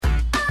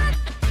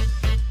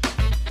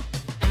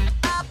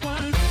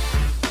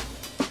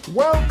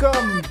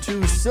Welcome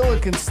to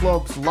Silicon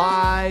Slopes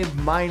Live.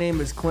 My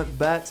name is Clint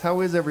Betts.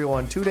 How is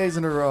everyone? 2 days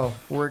in a row.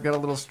 We're got a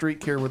little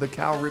streak here with a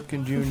Cal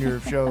Ripken Jr.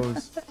 of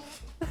shows.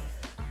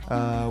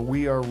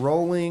 We are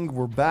rolling.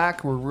 We're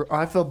back.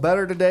 I feel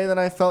better today than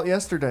I felt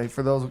yesterday.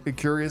 For those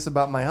curious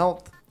about my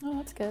health. Oh,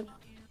 that's good.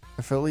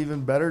 I feel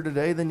even better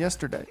today than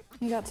yesterday.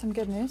 You got some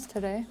good news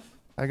today.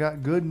 I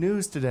got good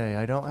news today.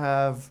 I don't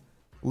have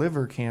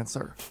liver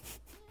cancer,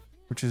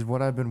 which is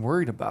what I've been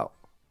worried about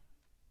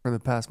for the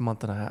past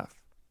month and a half.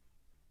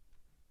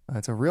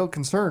 It's a real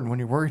concern when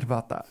you're worried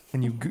about that.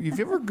 And you've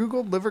ever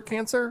Googled liver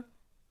cancer?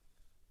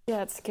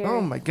 Yeah, it's scary.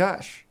 Oh my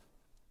gosh.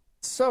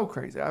 It's so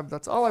crazy.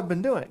 That's all I've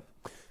been doing.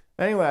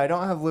 Anyway, I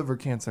don't have liver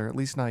cancer, at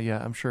least not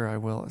yet. I'm sure I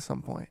will at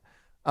some point.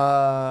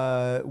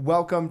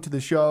 Welcome to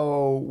the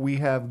show. We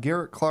have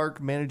Garrett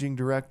Clark, Managing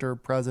Director,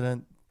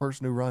 President,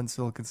 person who runs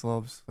Silicon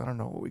Slopes. I don't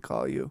know what we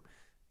call you.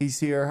 He's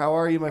here. How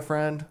are you, my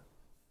friend?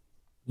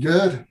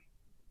 Good.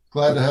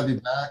 Glad to have you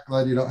back.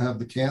 Glad you don't have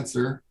the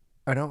cancer.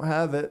 I don't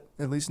have it,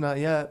 at least not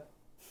yet.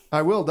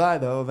 I will die,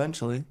 though,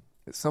 eventually.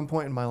 At some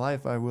point in my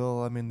life, I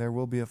will. I mean, there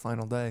will be a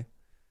final day.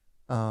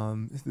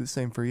 It's the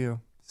same for you.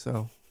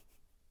 So,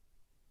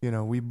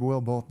 we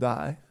will both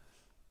die.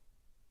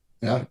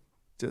 Yeah.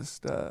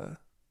 Just,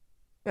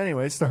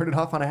 anyway, started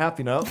off on a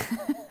happy note.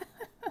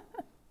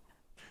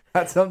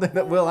 That's something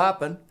that will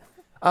happen.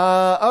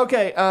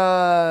 Okay,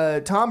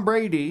 Tom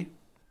Brady,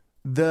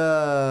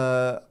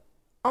 the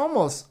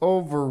almost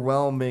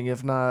overwhelming,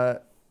 if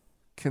not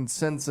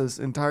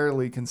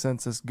entirely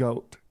consensus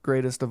GOAT,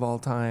 greatest of all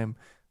time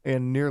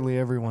in nearly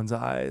everyone's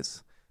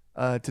eyes,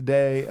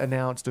 today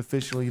announced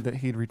officially that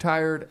he'd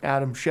retired.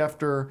 Adam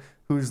Schefter,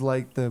 who's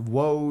like the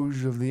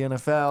Woj of the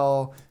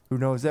NFL, who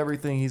knows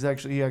everything, he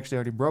actually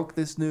already broke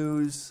this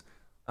news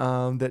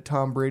that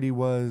Tom Brady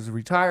was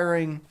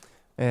retiring,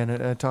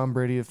 and Tom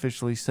Brady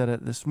officially said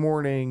it this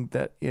morning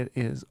that it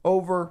is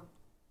over.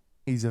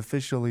 He's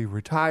officially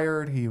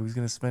retired. He was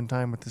going to spend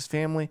time with his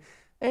family,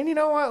 and you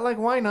know what? Like,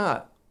 why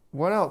not?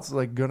 What else?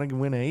 Like, gonna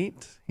win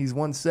 8? He's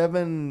won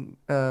 7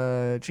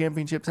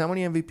 championships. How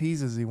many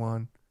MVPs has he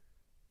won?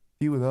 A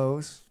few of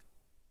those.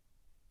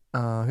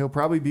 He'll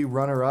probably be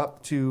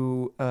runner-up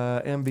to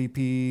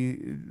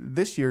MVP,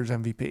 this year's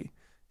MVP.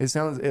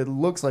 It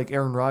looks like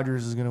Aaron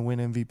Rodgers is going to win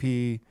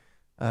MVP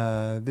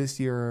this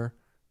year,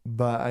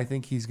 but I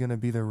think he's going to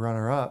be the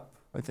runner-up.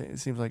 I think it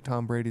seems like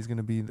Tom Brady's going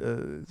to be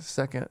the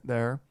second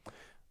there.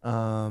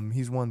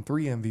 He's won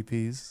 3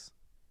 MVPs,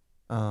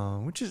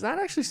 that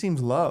actually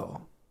seems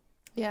low.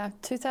 Yeah,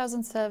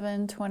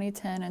 2007,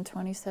 2010, and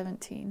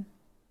 2017.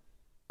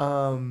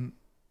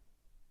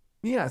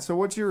 Yeah, so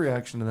what's your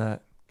reaction to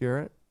that,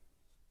 Garrett?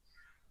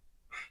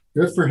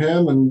 Good for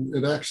him. And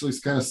it actually is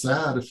kind of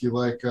sad if you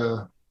like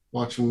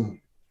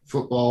watching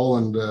football,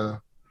 and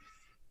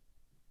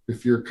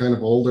if you're kind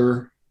of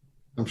older,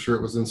 I'm sure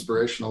it was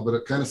inspirational, but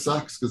it kind of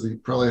sucks because he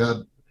probably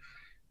had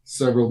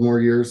several more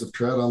years of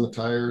tread on the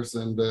tires,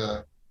 and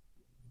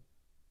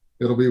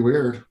it'll be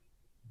weird.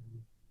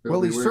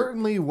 Well, he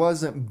certainly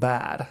wasn't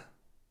bad.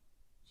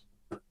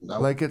 No.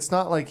 Like, it's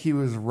not like he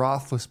was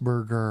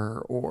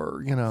Roethlisberger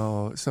or,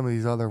 some of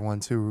these other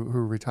ones who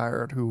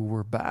retired who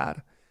were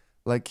bad.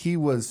 Like, he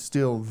was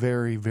still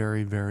very,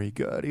 very, very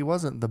good. He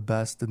wasn't the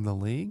best in the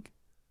league,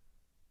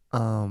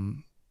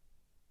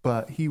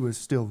 but he was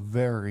still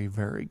very,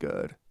 very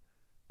good.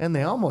 And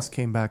they almost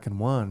came back and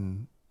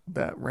won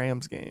that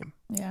Rams game.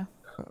 Yeah.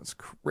 That was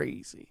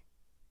crazy.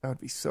 That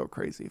would be so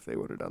crazy if they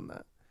would have done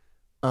that.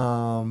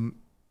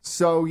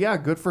 So, yeah,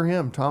 good for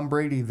him. Tom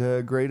Brady,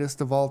 the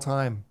greatest of all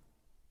time.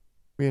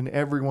 In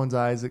everyone's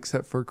eyes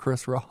except for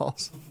Chris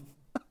Rawls.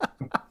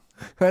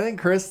 I think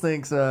Chris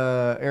thinks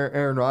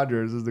Aaron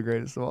Rodgers is the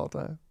greatest of all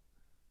time.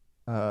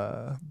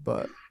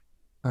 But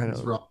I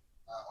know. Wrong.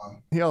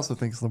 He also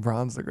thinks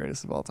LeBron's the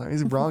greatest of all time.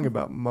 He's wrong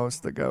about most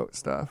of the GOAT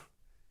stuff.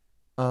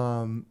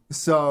 Tom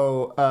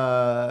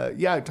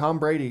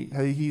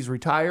Brady, he's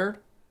retired.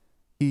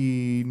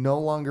 He no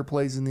longer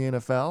plays in the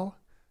NFL.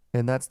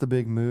 And that's the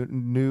big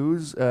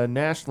news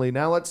nationally.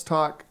 Now let's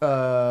talk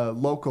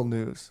local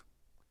news.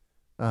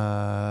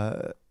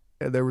 There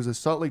was a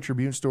Salt Lake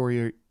Tribune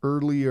story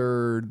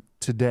earlier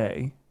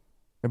today,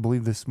 I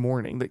believe this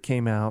morning, that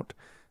came out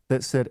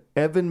that said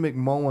Evan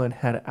McMullin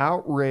had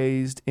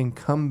outraised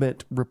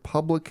incumbent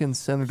Republican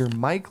Senator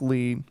Mike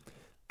Lee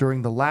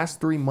during the last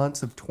 3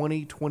 months of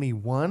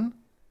 2021,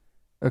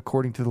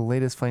 according to the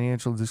latest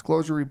financial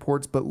disclosure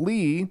reports. But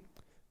Lee,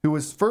 who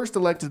was first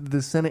elected to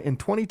the Senate in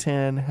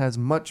 2010, has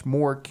much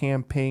more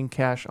campaign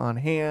cash on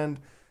hand.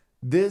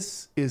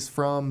 This is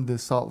from the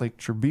Salt Lake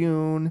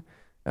Tribune.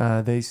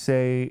 They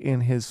say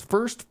in his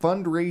first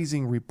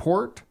fundraising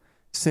report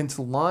since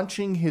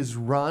launching his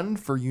run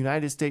for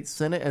United States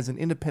Senate as an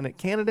independent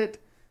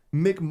candidate,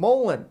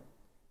 McMullin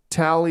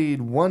tallied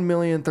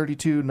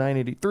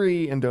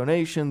 $1,032,983 in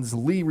donations.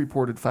 Lee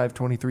reported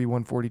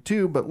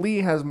 $523,142, but Lee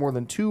has more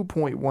than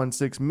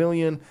 $2.16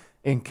 million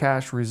in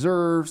cash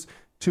reserves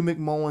to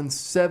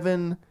McMullin's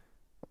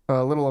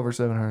a little over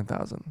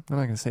 700,000. I'm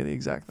not going to say the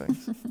exact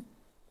things.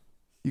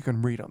 You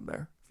can read them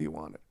there if you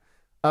want it.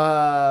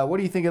 What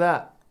do you think of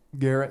that?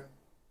 Garrett?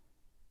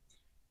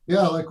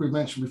 Yeah, like we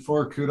mentioned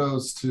before,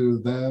 kudos to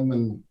them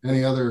and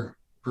any other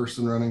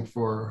person running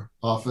for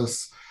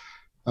office.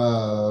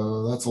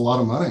 That's a lot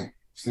of money,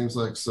 seems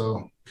like.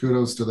 So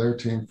kudos to their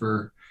team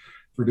for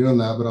doing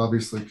that, but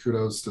obviously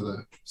kudos to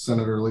the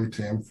Senator Lee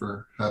team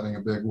for having a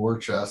big war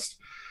chest.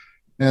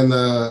 And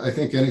I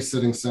think any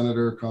sitting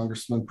senator,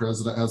 congressman,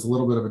 president has a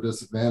little bit of a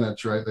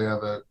disadvantage, right? They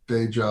have a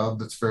day job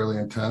that's fairly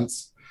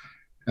intense,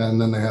 and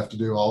then they have to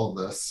do all of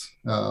this.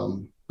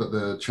 But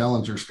the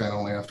challengers kind of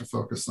only have to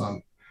focus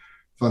on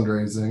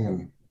fundraising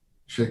and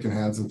shaking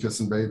hands and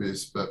kissing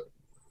babies. But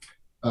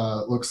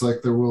it looks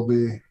like there will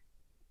be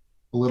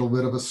a little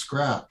bit of a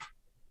scrap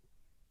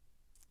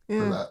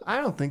for that.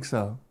 I don't think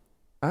so.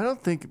 I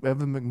don't think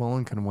Evan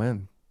McMullin can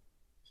win.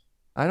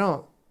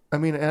 And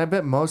I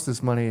bet most of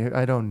this money,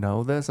 I don't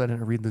know this, I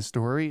didn't read the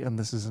story, and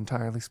this is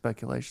entirely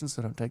speculation,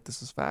 so don't take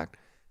this as fact.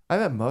 I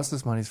bet most of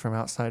this money is from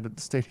outside of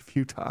the state of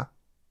Utah.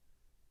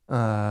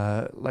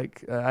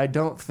 I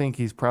don't think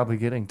he's probably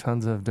getting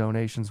tons of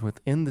donations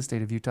within the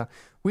state of Utah.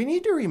 We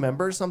need to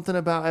remember something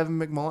about Evan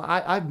McMullin.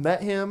 I've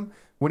met him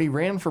when he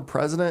ran for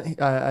president.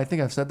 I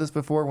think I've said this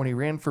before. When he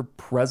ran for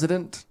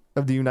president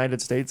of the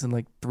United States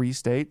in 3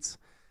 states,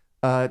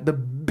 the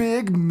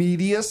big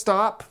media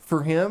stop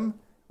for him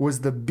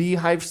was the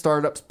Beehive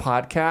Startups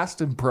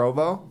podcast in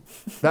Provo.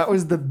 That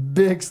was the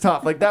big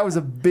stop. That was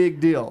a big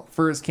deal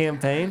for his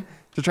campaign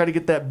to try to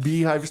get that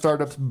Beehive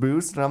Startups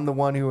boost. And I'm the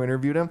one who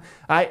interviewed him.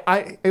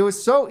 It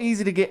was so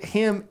easy to get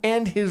him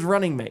and his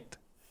running mate,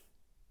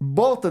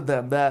 both of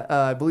them, that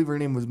I believe her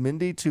name was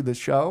Mindy, to the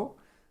show.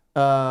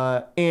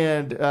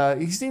 And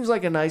he seems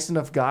like a nice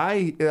enough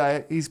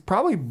guy. He's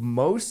probably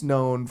most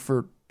known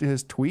for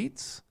his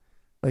tweets.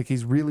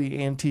 He's really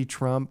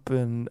anti-Trump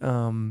and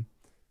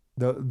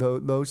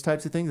those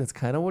types of things. That's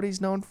kind of what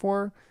he's known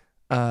for.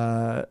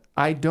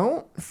 I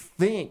don't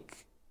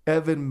think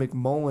Evan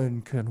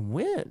McMullin can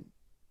win.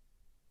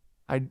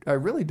 I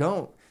really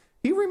don't.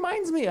 He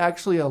reminds me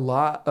actually a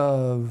lot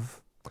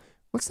of,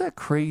 what's that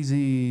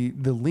crazy,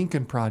 the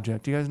Lincoln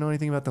Project. Do you guys know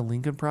anything about the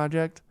Lincoln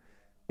Project?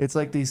 It's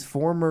these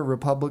former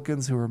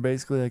Republicans who are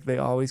basically they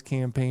always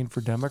campaign for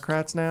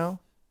Democrats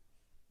now.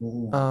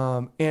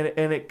 And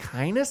it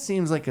kind of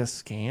seems like a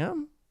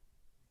scam.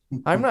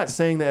 I'm not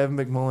saying that Evan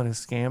McMullin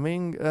is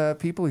scamming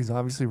people. He's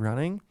obviously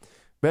running.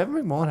 But Evan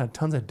McMullin had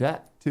tons of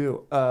debt,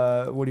 too,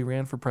 when he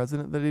ran for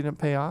president that he didn't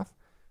pay off.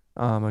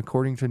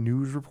 According to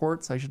news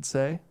reports, I should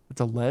say.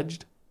 It's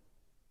alleged.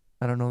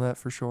 I don't know that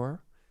for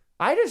sure.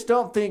 I just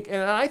don't think,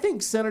 and I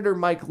think Senator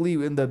Mike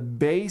Lee, in the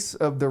base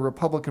of the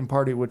Republican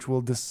Party, which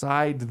will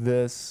decide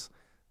this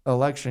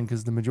election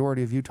because the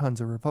majority of Utahns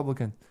are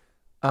Republican,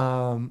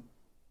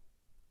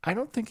 I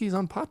don't think he's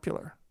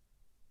unpopular.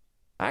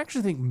 I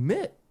actually think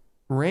Mitt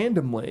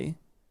randomly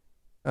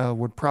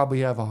would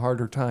probably have a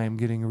harder time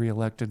getting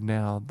reelected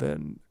now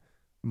than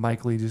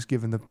Mike Lee, just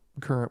given the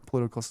current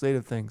political state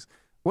of things.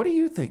 What do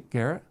you think,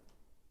 Garrett?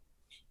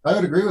 I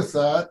would agree with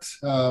that.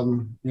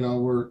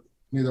 We're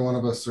neither one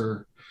of us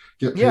are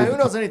get paid. Yeah, who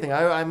knows anything?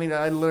 I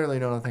literally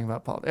know nothing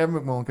about politics. Evan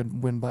McMullin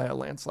could win by a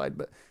landslide,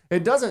 but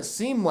it doesn't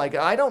seem like,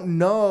 I don't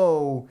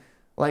know.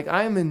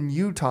 I'm in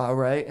Utah,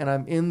 right? And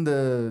I'm in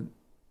the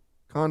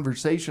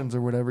conversations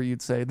or whatever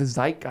you'd say, the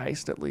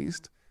zeitgeist at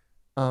least,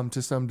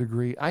 to some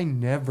degree. I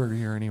never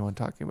hear anyone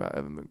talking about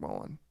Evan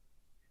McMullin.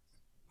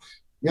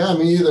 Yeah,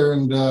 me either.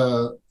 And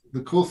the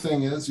cool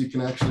thing is you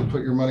can actually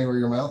put your money where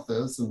your mouth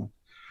is. And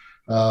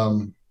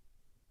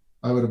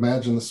I would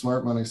imagine the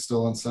smart money's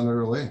still on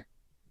Senator Lee.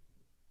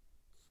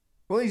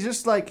 Well, he's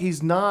just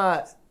he's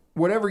not,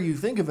 whatever you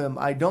think of him,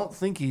 I don't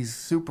think he's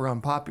super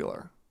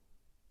unpopular.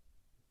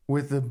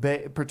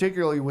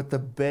 Particularly with the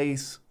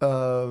base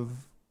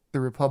of the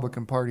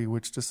Republican Party,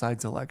 which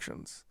decides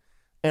elections.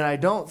 And I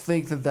don't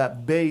think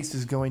that base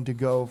is going to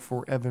go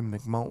for Evan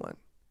McMullin.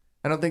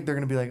 I don't think they're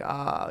going to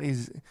be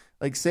he's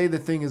say the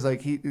thing is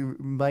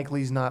Mike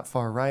Lee's not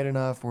far right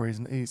enough, or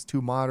he's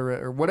too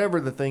moderate, or whatever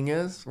the thing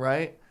is,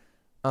 right?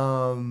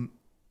 I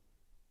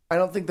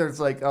don't think there's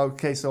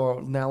okay, so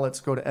now let's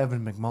go to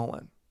Evan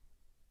McMullin.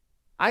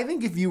 I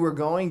think if you were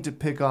going to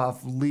pick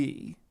off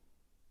Lee,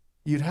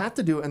 you'd have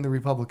to do it in the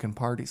Republican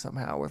Party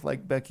somehow with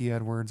Becky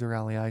Edwards or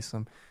Allie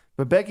Isom.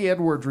 But Becky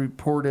Edwards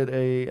reported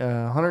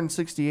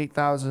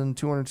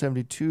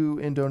 168,272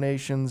 in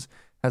donations,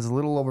 has a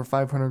little over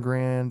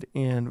 $500,000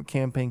 in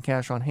campaign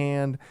cash on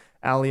hand.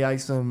 Allie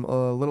Isom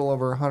a little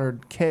over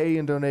 $100K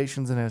in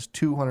donations and has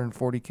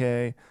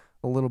 $240K,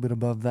 a little bit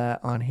above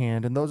that, on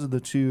hand. And those are the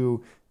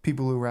two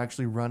people who were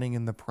actually running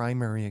in the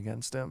primary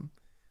against him.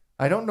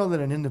 I don't know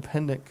that an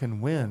independent can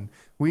win.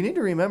 We need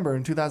to remember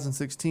in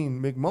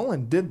 2016,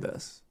 McMullin did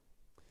this.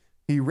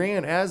 He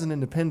ran as an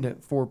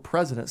independent for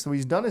president. So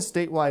he's done a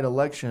statewide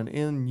election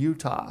in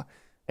Utah,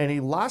 and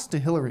he lost to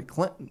Hillary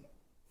Clinton.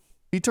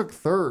 He took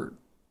third,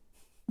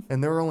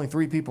 and there were only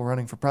 3 people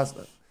running for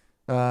president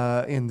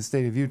in the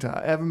state of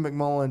Utah. Evan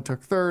McMullin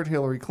took third,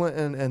 Hillary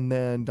Clinton, and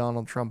then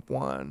Donald Trump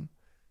won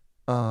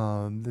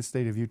the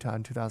state of Utah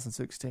in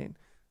 2016.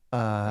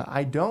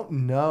 I don't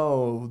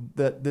know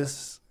that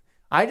this...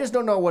 I just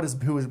don't know what his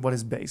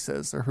base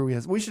is or who he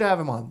is. We should have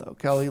him on though,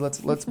 Kelly.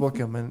 Let's book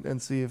him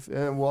and see if,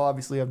 and we'll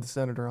obviously have the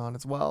senator on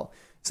as well.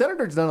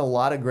 Senator's done a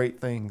lot of great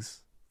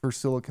things for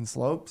Silicon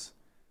Slopes.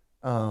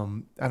 I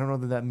don't know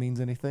that means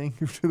anything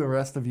to the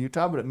rest of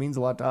Utah, but it means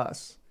a lot to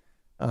us.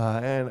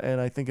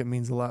 And I think it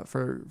means a lot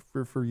for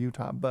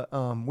Utah. But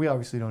we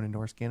obviously don't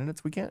endorse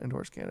candidates. We can't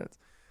endorse candidates,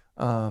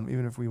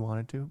 even if we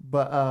wanted to.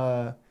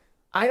 But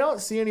I don't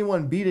see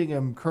anyone beating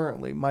him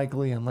currently, Mike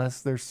Lee,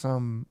 unless there's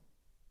some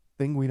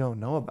thing we don't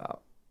know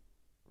about,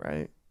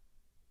 right?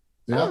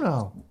 Yeah. I don't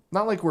know.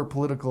 Not like we're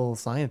political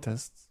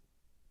scientists.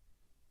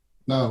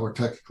 No, we're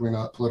technically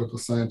not political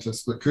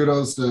scientists, but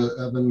kudos to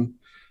Evan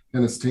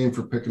and his team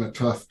for picking a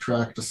tough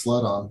track to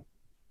sled on.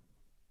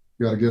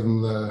 You got to give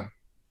him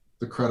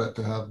the credit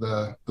to have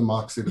the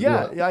moxie to do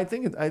it. Yeah, I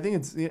think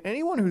it's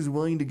anyone who's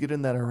willing to get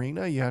in that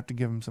arena, you have to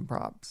give him some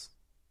props,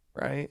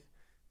 right?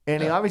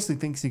 And he obviously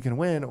thinks he can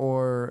win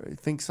or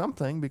thinks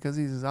something because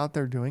he's out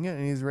there doing it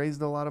and he's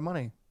raised a lot of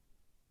money.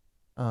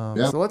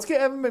 So let's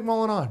get Evan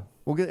McMullen on.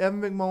 We'll get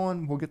Evan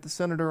McMullen. We'll get the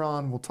senator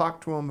on. We'll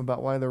talk to him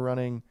about why they're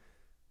running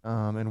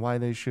and why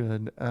they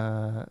should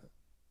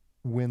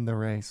win the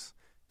race.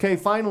 Okay,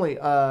 finally,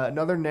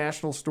 another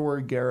national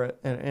story, Garrett.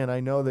 And I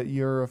know that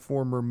you're a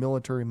former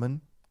military man.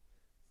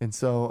 And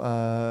so,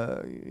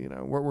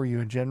 what were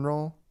you, a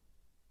general?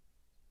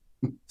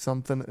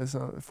 Something,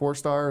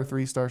 4-star or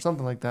 3-star,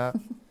 something like that.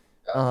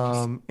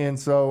 And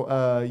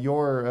so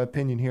your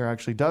opinion here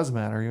actually does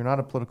matter. You're not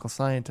a political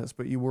scientist,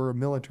 but you were a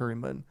military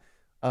man.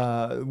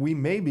 We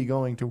may be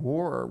going to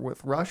war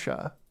with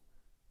Russia.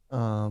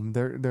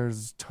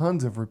 There's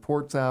tons of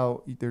reports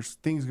out. There's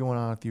things going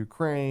on with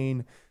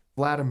Ukraine.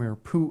 Vladimir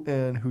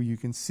Putin, who you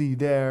can see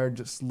there,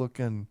 just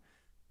looking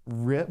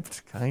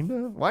ripped, kind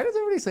of. Why does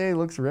everybody say he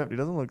looks ripped? He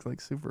doesn't look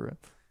like super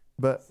ripped.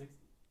 But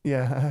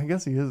yeah, I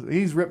guess he is.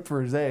 He's ripped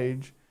for his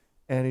age,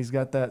 and he's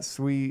got that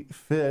sweet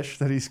fish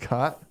that he's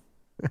caught.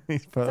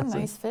 He's That's a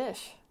nice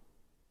fish.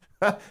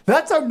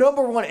 That's our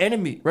number one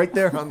enemy right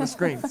there on the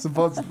screen,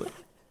 supposedly.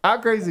 How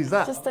crazy is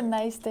that? Just a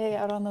nice day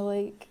out on the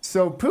lake.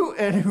 So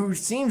Putin, who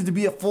seems to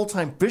be a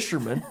full-time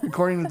fisherman,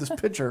 according to this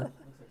picture,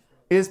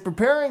 is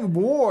preparing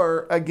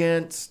war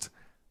against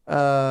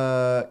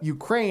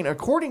Ukraine,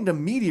 according to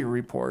media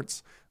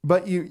reports.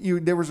 But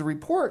there was a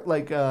report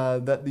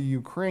that the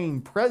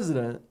Ukraine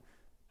president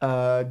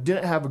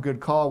didn't have a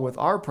good call with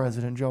our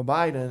president, Joe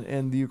Biden,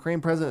 and the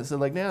Ukraine president said,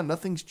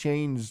 nothing's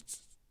changed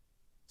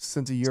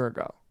since a year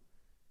ago.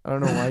 I don't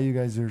know why you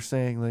guys are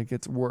saying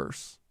it's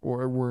worse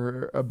or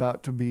we're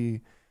about to be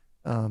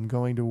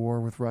going to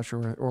war with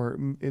Russia or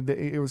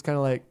it was kind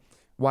of like,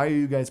 why are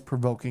you guys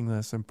provoking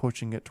this and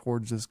pushing it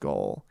towards this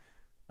goal?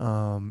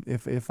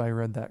 If I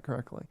read that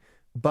correctly.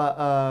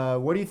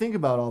 But what do you think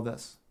about all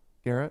this,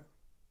 Garrett?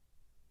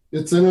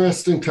 It's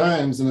interesting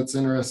times, and it's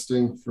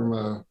interesting from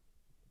a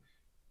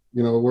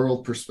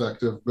world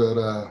perspective.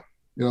 But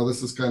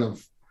this is kind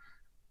of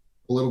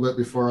a little bit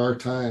before our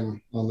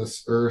time on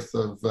this earth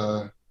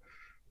of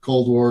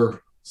Cold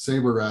War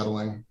saber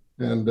rattling,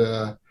 and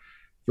for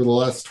the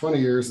last 20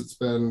 years, it's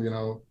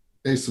been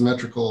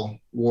asymmetrical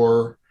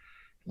war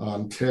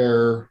on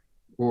terror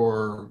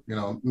or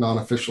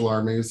non-official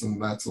armies,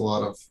 and that's a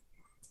lot of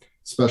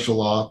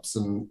special ops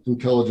and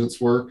intelligence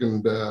work.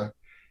 And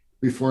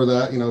before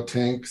that,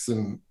 tanks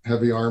and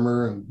heavy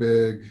armor and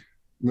big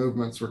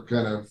movements were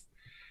kind of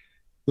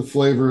the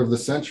flavor of the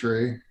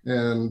century,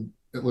 and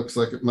it looks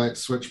like it might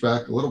switch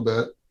back a little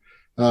bit.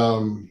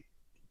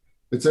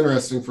 It's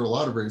interesting for a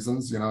lot of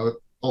reasons.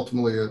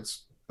 Ultimately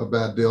it's a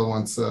bad deal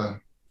once the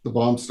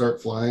bombs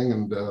start flying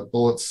and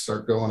bullets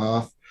start going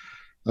off.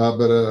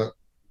 But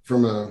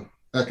from a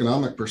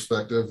economic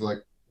perspective,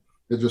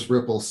 it just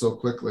ripples so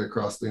quickly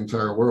across the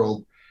entire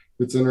world.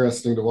 It's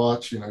interesting to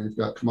watch. You've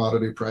got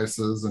commodity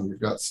prices and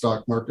you've got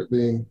stock market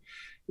being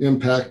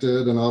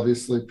impacted, and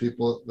obviously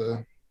people at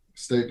the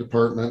State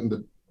Department and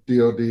the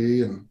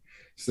DOD and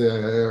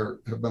CIA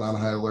have been on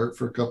high alert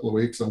for a couple of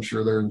weeks. I'm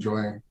sure they're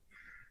enjoying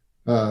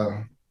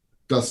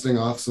dusting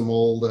off some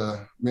old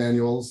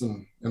manuals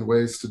and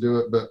ways to do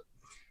it. But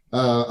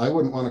I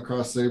wouldn't want to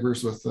cross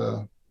sabers with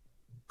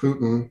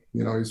Putin.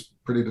 He's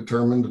pretty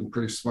determined and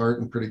pretty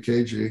smart and pretty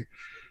cagey.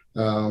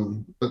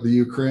 But the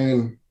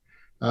Ukraine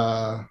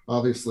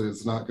obviously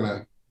is not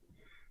going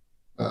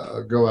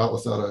to go out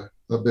without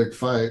a big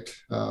fight.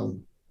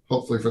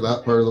 Hopefully for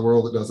that part of the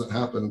world, it doesn't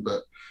happen.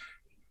 But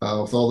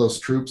with all those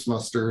troops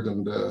mustered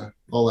and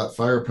all that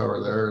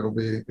firepower there, it'll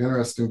be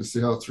interesting to see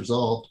how it's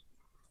resolved.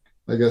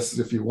 I guess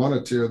if you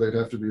wanted to, they'd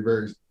have to be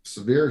very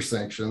severe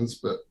sanctions,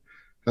 but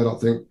I don't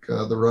think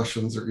the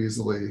Russians are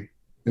easily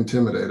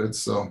intimidated.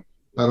 So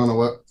I don't know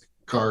what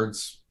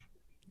cards.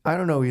 I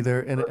don't know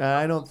either. And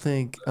I don't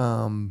think,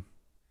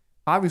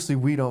 obviously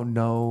we don't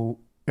know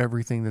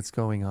everything that's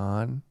going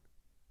on.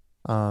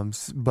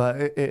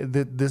 But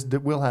this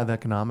will have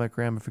economic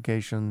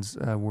ramifications.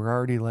 We're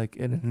already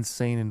in an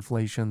insane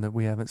inflation that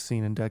we haven't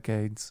seen in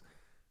decades.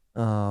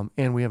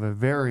 And we have a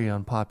very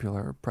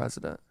unpopular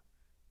president.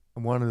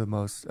 One of the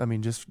most, one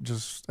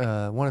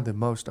of the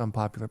most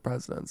unpopular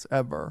presidents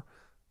ever.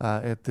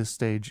 at this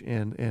stage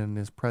in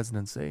his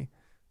presidency.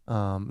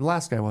 The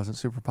last guy wasn't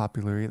super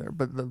popular either,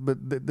 but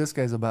this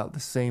guy's about the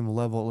same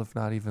level, if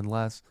not even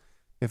less.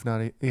 If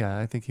not, yeah,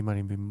 I think he might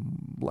even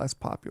be less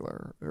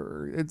popular,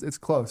 or it's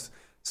close.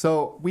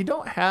 So we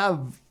don't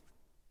have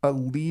a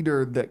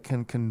leader that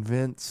can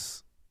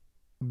convince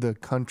the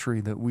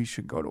country that we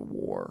should go to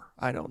war.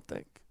 I don't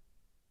think.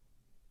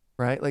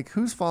 Right? Like,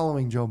 who's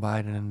following Joe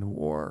Biden into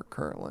war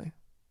currently?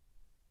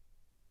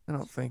 I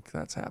don't think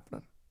that's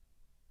happening.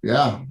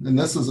 Yeah, and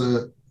this is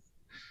a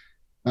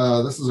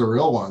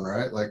real one,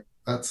 right? Like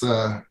that's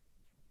a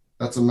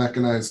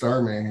mechanized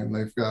army, and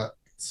they've got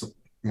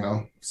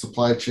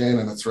supply chain,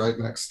 and it's right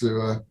next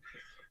to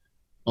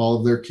all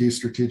of their key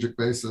strategic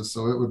bases.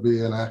 So it would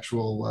be an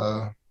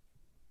actual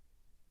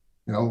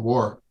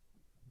war.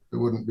 It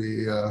wouldn't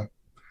be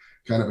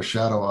kind of a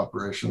shadow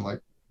operation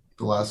like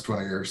the last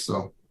 20 years.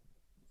 So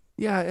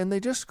yeah, and they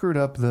just screwed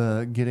up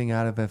the getting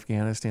out of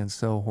Afghanistan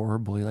so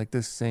horribly. Like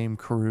this same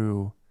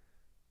crew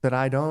that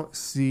I don't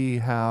see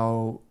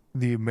how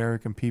the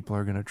American people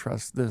are going to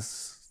trust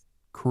this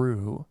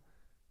crew.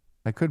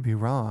 I could be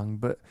wrong,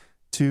 but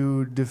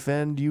to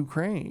defend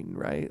Ukraine,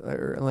 right?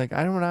 Or, like,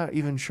 I'm not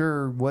even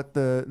sure what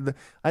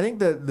I think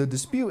the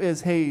dispute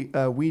is, hey,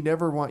 we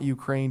never want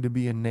Ukraine to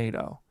be in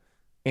NATO.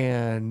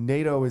 And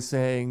NATO is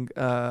saying,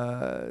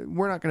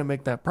 we're not going to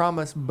make that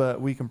promise,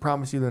 but we can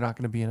promise you they're not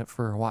going to be in it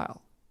for a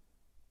while.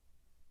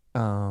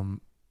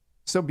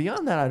 So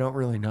beyond that, I don't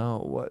really know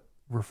what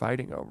we're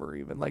fighting over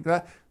even. Like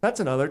that's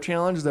another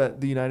challenge that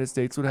the United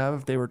States would have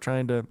if they were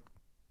trying to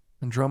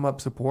drum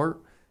up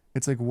support.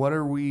 It's like, what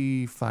are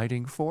we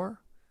fighting for?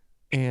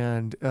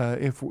 And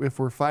if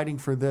we're fighting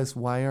for this,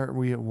 why aren't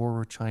we at war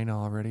with China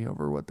already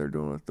over what they're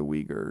doing with the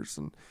Uyghurs?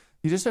 And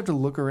you just have to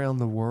look around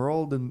the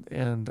world,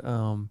 and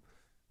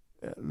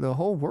the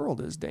whole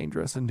world is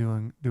dangerous and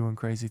doing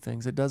crazy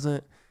things.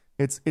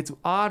 It's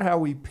odd how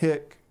we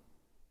pick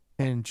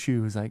and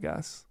choose, I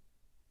guess.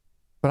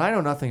 But I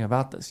know nothing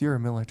about this. You're a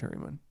military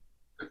man.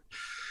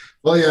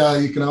 Well, yeah,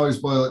 you can always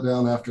boil it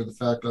down after the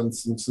fact on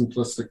some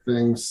simplistic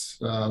things.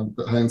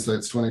 But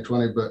hindsight's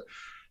 2020. But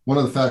one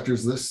of the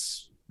factors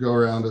this go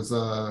around is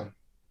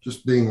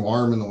just being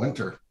warm in the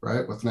winter,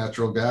 right? With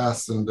natural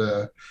gas, and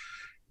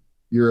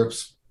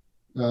Europe's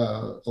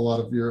a lot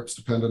of Europe's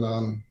dependent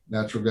on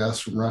natural gas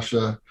from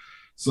Russia.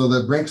 So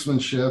the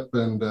brinksmanship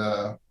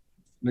and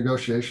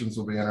negotiations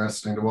will be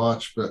interesting to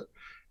watch. But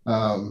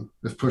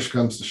if push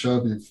comes to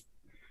shove,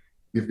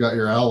 you've got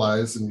your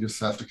allies, and you just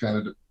have to kind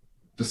of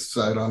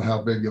decide on how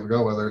big you'll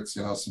go, whether it's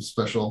some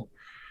special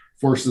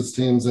forces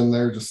teams in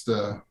there just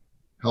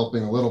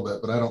helping a little bit.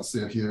 But I don't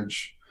see a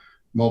huge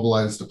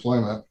mobilized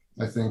deployment.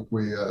 I think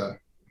we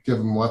give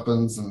them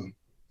weapons and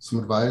some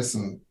advice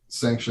and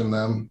sanction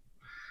them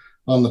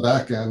on the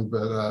back end.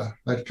 But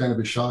I'd kind of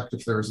be shocked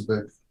if there was a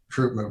big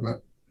troop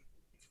movement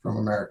from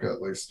America,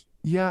 at least.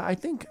 Yeah, I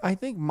think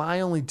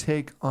my only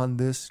take on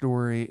this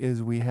story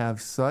is we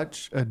have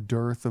such a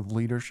dearth of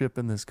leadership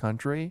in this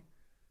country.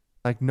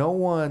 Like we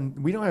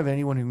don't have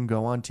anyone who can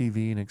go on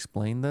TV and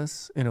explain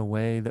this in a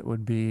way that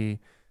would be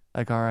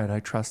like, all right, I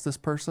trust this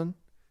person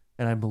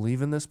and I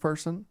believe in this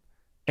person.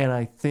 And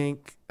I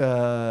think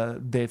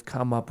they've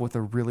come up with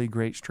a really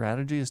great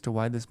strategy as to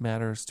why this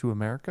matters to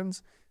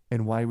Americans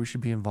and why we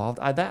should be involved.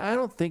 I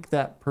don't think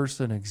that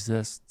person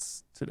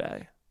exists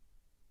today.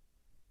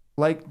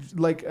 Like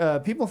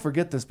people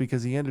forget this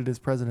because he ended his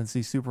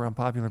presidency super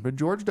unpopular. But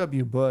George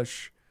W.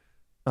 Bush,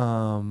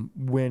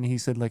 when he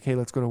said like, "Hey,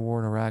 let's go to war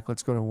in Iraq,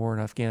 let's go to war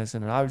in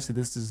Afghanistan," and obviously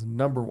this is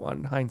number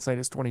one. Hindsight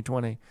is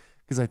 2020,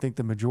 because I think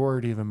the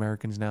majority of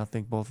Americans now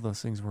think both of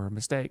those things were a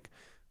mistake.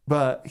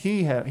 But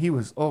he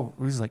was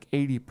like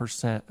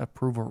 80%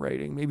 approval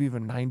rating, maybe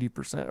even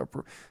 90%.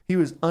 He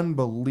was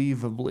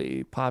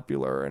unbelievably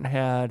popular and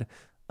had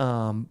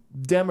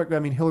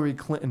Hillary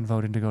Clinton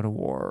voted to go to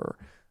war.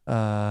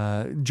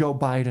 Joe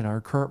Biden,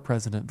 our current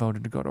president,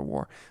 voted to go to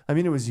war. I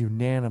mean, it was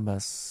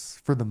unanimous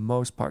for the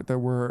most part. There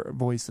were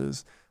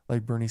voices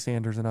like Bernie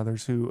Sanders and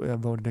others who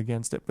voted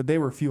against it, but they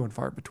were few and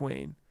far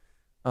between.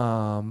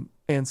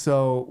 And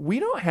so we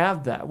don't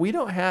have that. We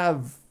don't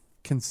have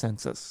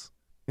consensus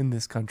in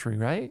this country,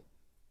 right?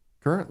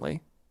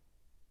 Currently.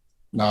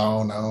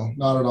 No,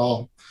 not at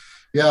all.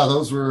 Yeah,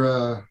 those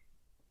were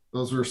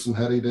some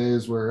heady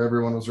days where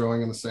everyone was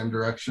rowing in the same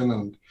direction,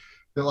 and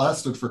it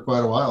lasted for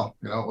quite a while.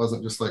 It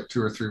wasn't just like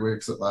 2 or 3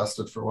 weeks. It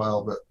lasted for a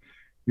while. But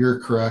you're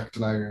correct,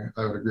 and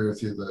I would agree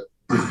with you that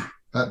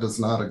that does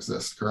not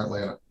exist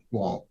currently, and it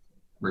won't,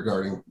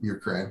 regarding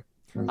Ukraine.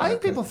 I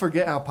think people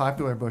forget how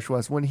popular Bush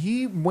was when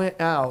he went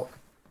out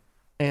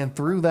and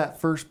threw that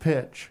first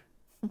pitch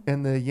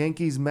and the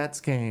Yankees-Mets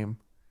game.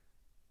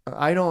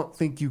 I don't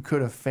think you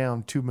could have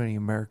found too many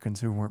Americans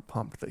who weren't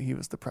pumped that he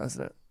was the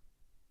president.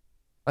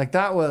 Like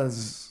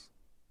that's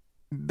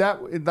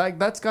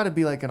got to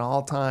be like an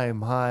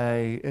all-time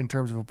high in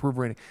terms of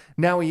approval rating.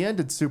 Now he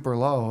ended super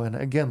low, and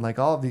again, like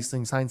all of these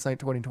things, hindsight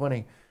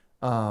 2020.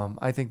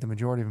 I think the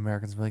majority of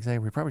Americans will be like, "Hey,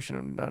 we probably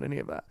shouldn't have done any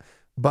of that."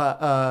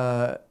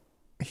 But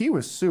he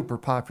was super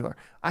popular.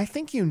 I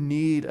think you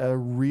need a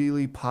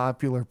really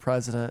popular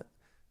president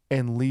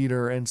and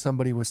leader and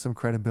somebody with some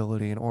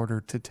credibility in order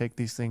to take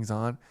these things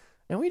on.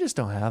 And we just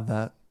don't have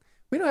that.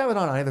 We don't have it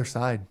on either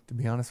side, to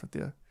be honest with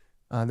you.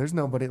 There's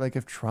nobody, like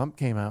if Trump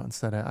came out and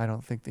said it, I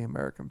don't think the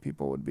American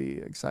people would be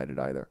excited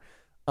either.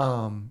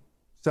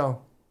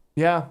 So,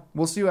 yeah,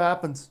 we'll see what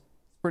happens.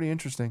 It's pretty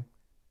interesting.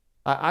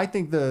 I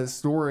think the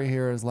story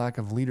here is lack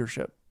of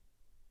leadership.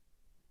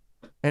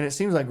 And it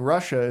seems like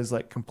Russia is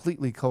like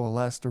completely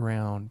coalesced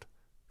around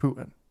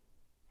Putin,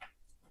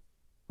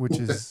 which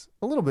is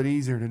a little bit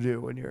easier to do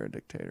when you're a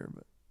dictator,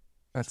 but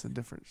that's a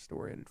different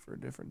story for a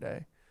different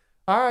day.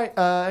 All right.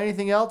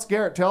 Anything else,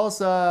 Garrett? Tell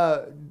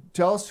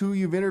us who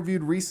you've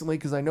interviewed recently,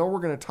 because I know we're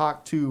going to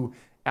talk to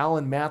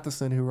Alan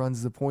Matheson, who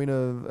runs the Point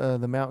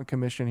of the Mountain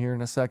Commission, here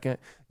in a second.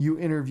 You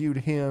interviewed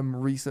him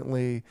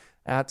recently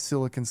at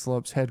Silicon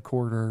Slopes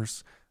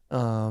headquarters.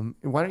 Why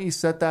don't you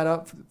set that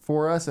up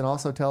for us, and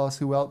also tell us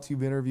who else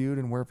you've interviewed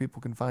and where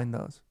people can find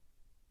those?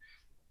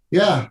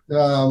 Yeah,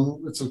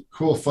 it's a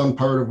cool, fun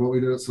part of what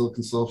we do at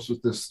Silicon Slopes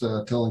with this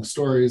telling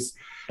stories.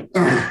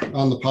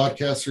 On the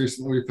podcast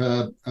recently,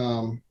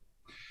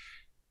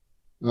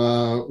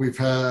 we've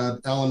had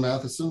Alan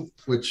Matheson,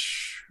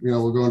 which,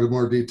 we'll go into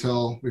more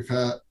detail. We've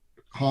had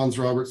Hans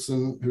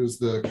Robertson, who's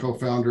the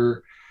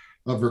co-founder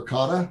of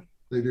Verkada.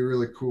 They do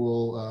really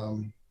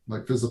cool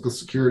like physical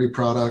security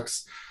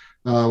products.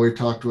 We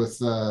talked with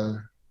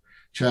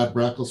Chad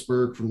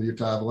Brackelsberg from the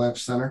Utah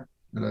Avalanche Center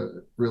at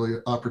a really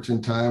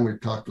opportune time. We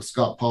talked with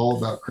Scott Paul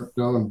about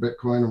crypto and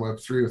Bitcoin and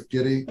Web3 with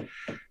Giddy.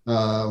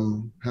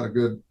 Had a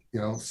good,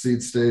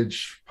 seed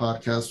stage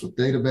podcast with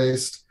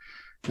Database.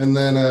 And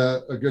then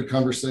a good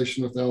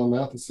conversation with Alan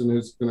Matheson,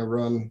 who's going to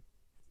run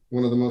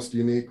one of the most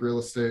unique real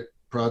estate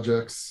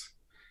projects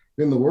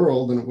in the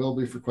world, and it will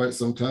be for quite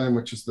some time,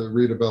 which is the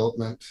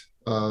redevelopment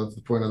of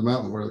the Point of the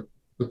Mountain, where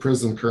the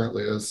prison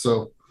currently is.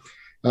 So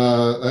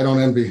I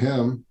don't envy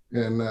him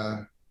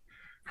in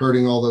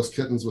hurting all those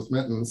kittens with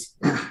mittens.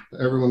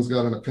 Everyone's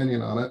got an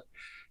opinion on it.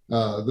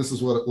 This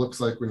is what it looks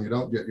like when you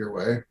don't get your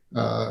way.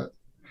 I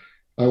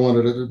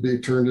wanted it to be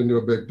turned into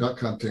a big duck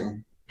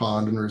hunting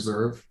pond and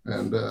reserve,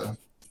 and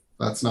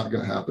that's not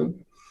going to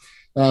happen.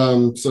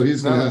 So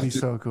he's going to have to. That would be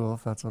so cool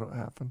if that's what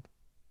happened.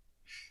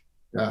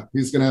 Yeah,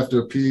 he's going to have to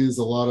appease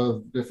a lot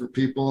of different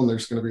people, and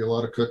there's going to be a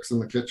lot of cooks in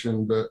the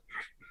kitchen, but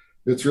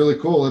it's really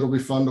cool. It'll be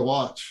fun to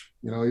watch.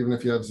 Even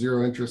if you have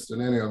zero interest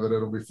in any of it,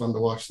 it'll be fun to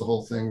watch the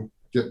whole thing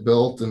get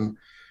built, and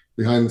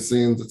behind the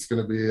scenes, it's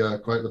going to be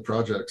quite the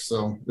project.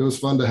 So it was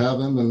fun to have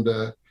him,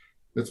 and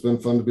it's been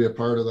fun to be a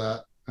part of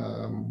that.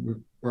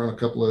 We're on a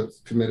couple of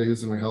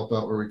committees, and we help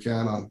out where we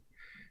can on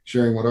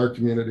sharing what our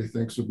community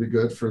thinks would be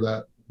good for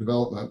that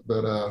development.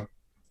 But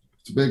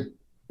it's a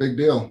big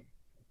deal.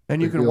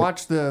 And you can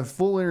watch the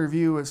full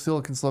interview at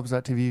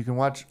siliconslopes.tv. You can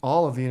watch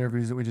all of the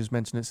interviews that we just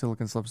mentioned at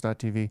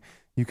siliconslopes.tv.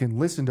 You can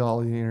listen to all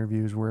of the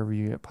interviews wherever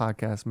you get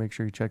podcasts. Make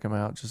sure you check them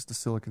out. Just the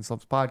Silicon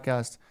Slopes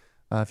podcast,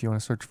 if you want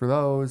to search for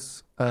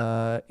those.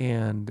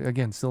 And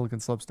again,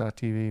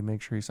 siliconslopes.tv.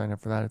 Make sure you sign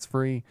up for that. It's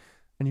free,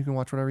 and you can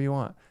watch whatever you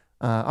want.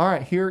 All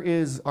right, here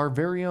is our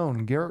very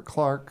own Garrett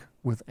Clark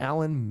with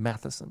Alan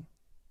Matheson.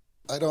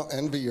 I don't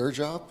envy your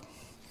job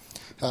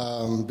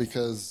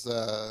because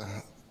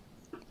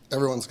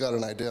everyone's got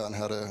an idea on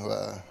how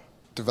to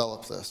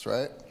develop this,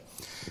 right?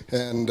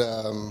 And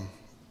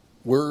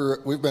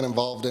we've been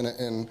involved in it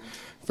in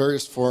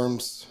various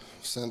forms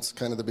since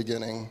kind of the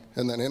beginning,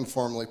 and then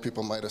informally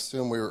people might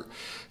assume we were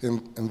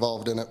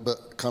involved in it,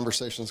 but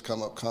conversations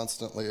come up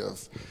constantly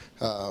of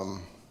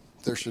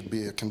there should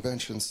be a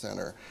convention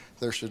center,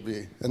 there should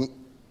be, and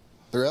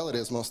the reality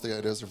is most of the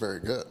ideas are very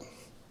good,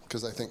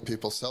 because I think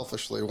people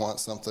selfishly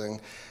want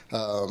something,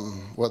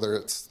 whether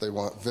it's they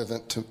want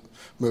Vivint to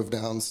move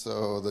down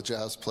so the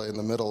Jazz play in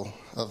the middle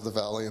of the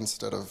valley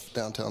instead of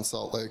downtown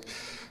Salt Lake.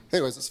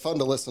 Anyways, it's fun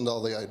to listen to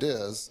all the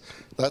ideas.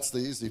 That's the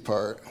easy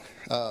part.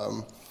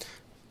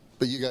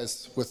 But you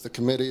guys with the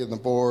committee and the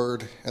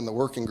board and the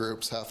working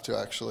groups have to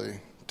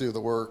actually do the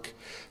work,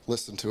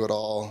 listen to it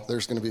all.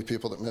 There's going to be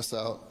people that miss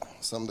out,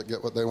 some that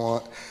get what they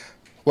want.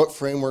 What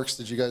frameworks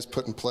did you guys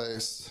put in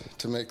place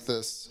to make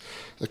this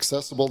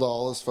accessible to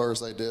all as far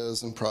as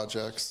ideas and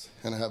projects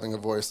and having a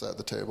voice at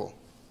the table?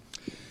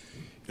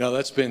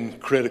 That's been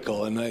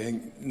critical, and I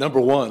think, number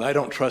one, I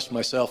don't trust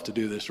myself to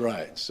do this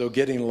right, so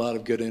getting a lot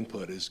of good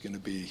input is going to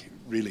be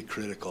really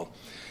critical.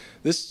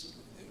 This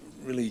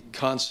really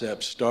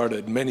concept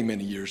started many,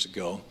 many years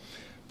ago,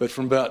 but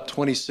from about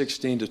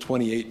 2016 to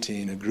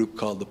 2018, a group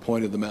called the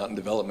Point of the Mountain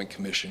Development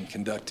Commission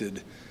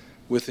conducted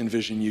with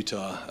Envision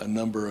Utah a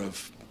number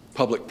of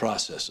public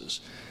processes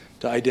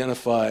to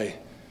identify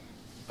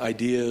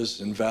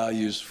ideas and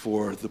values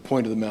for the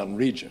Point of the Mountain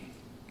region.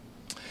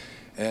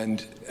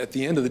 And at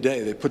the end of the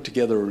day, they put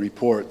together a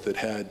report that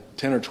had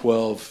 10 or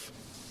 12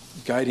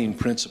 guiding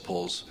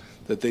principles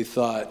that they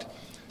thought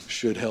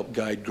should help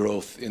guide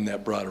growth in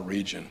that broader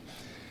region.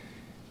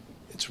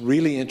 It's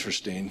really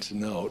interesting to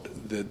note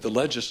that the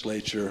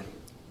legislature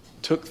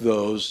took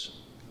those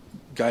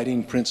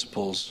guiding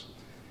principles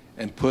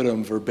and put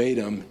them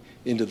verbatim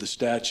into the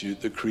statute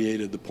that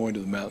created the Point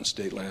of the Mountain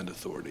State Land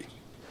Authority.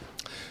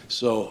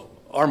 So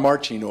our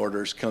marching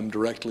orders come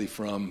directly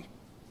from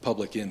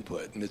public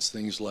input, and it's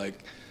things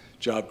like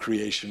job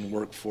creation,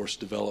 workforce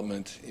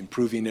development,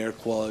 improving air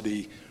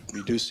quality,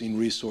 reducing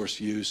resource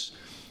use,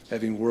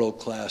 having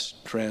world-class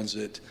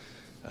transit,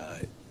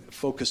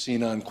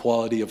 focusing on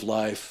quality of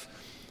life,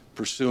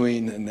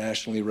 pursuing a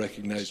nationally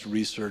recognized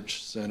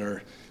research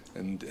center,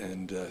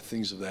 and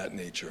things of that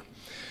nature.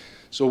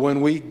 So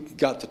when we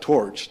got the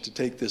torch to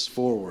take this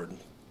forward,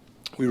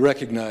 we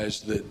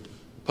recognized that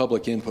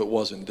public input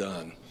wasn't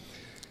done.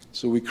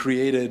 So we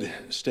created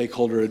a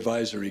stakeholder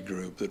advisory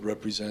group that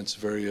represents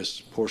various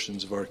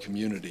portions of our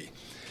community.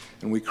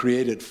 And we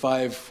created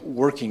 5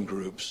 working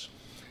groups,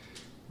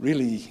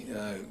 really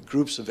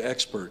groups of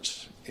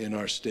experts in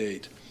our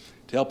state,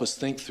 to help us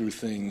think through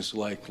things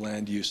like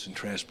land use and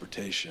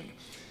transportation,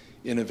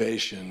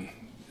 innovation,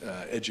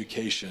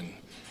 education,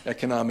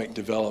 economic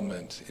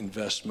development,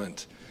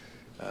 investment,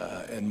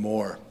 and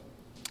more.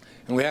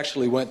 And we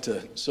actually went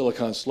to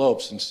Silicon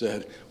Slopes and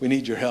said, we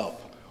need your help.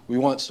 We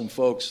want some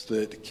folks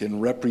that can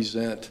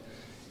represent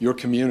your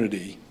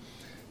community,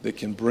 that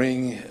can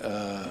bring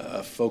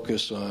a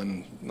focus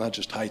on not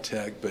just high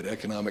tech, but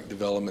economic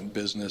development,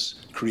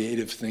 business,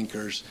 creative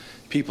thinkers,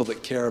 people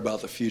that care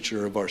about the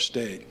future of our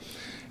state,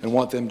 and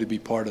want them to be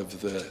part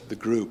of the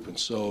group. And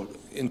so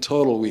in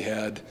total, we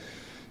had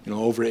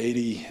over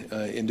 80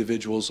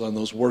 individuals on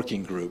those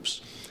working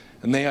groups.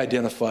 And they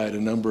identified a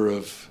number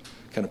of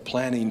kind of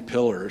planning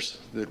pillars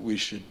that we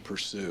should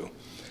pursue.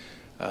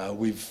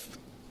 We've,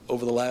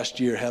 over the last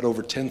year, had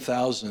over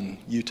 10,000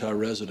 Utah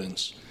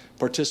residents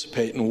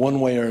participate in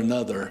one way or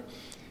another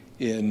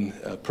in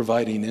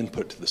providing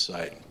input to the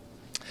site.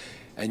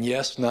 And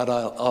yes, not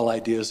all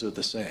ideas are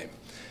the same.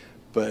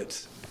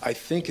 But I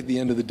think at the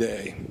end of the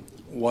day,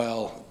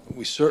 while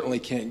we certainly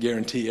can't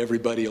guarantee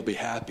everybody will be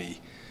happy,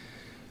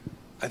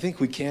 I think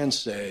we can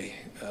say,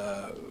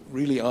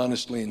 really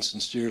honestly and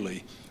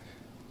sincerely,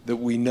 that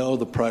we know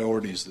the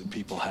priorities that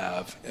people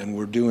have, and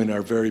we're doing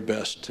our very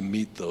best to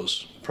meet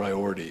those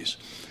priorities.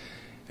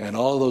 And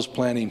all of those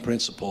planning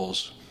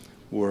principles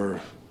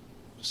were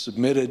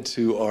submitted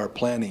to our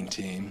planning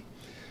team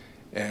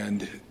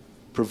and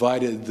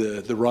provided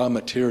the raw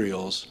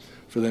materials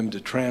for them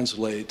to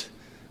translate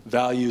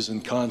values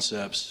and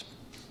concepts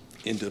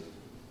into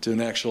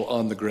an actual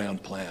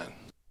on-the-ground plan.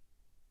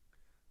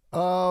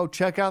 Oh,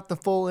 check out the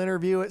full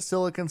interview at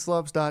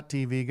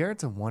siliconslopes.tv.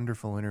 Garrett's a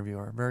wonderful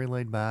interviewer, very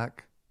laid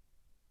back,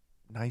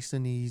 nice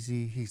and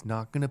easy. He's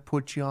not going to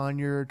put you on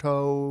your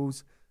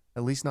toes,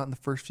 at least not in the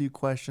first few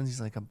questions. He's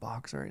like a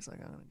boxer. He's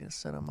like, I'm going to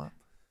just set him up.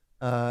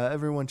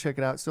 Everyone check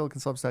it out,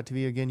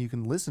 siliconslopes.tv. Again, you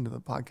can listen to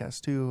the podcast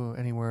too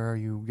anywhere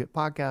you get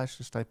podcasts.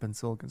 Just type in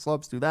Silicon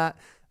Slopes, do that.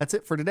 That's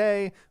it for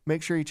today.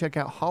 Make sure you check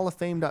out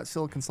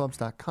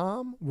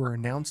halloffame.siliconslopes.com. We're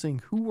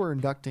announcing who we're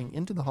inducting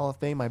into the Hall of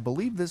Fame, I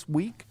believe, this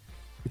week.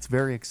 It's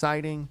very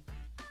exciting.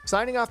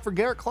 Signing off for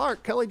Garrett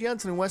Clark, Kelly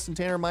Jensen, and Weston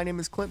Tanner, my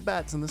name is Clint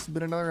Betts, and this has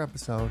been another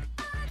episode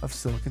of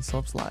Silicon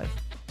Slopes Live.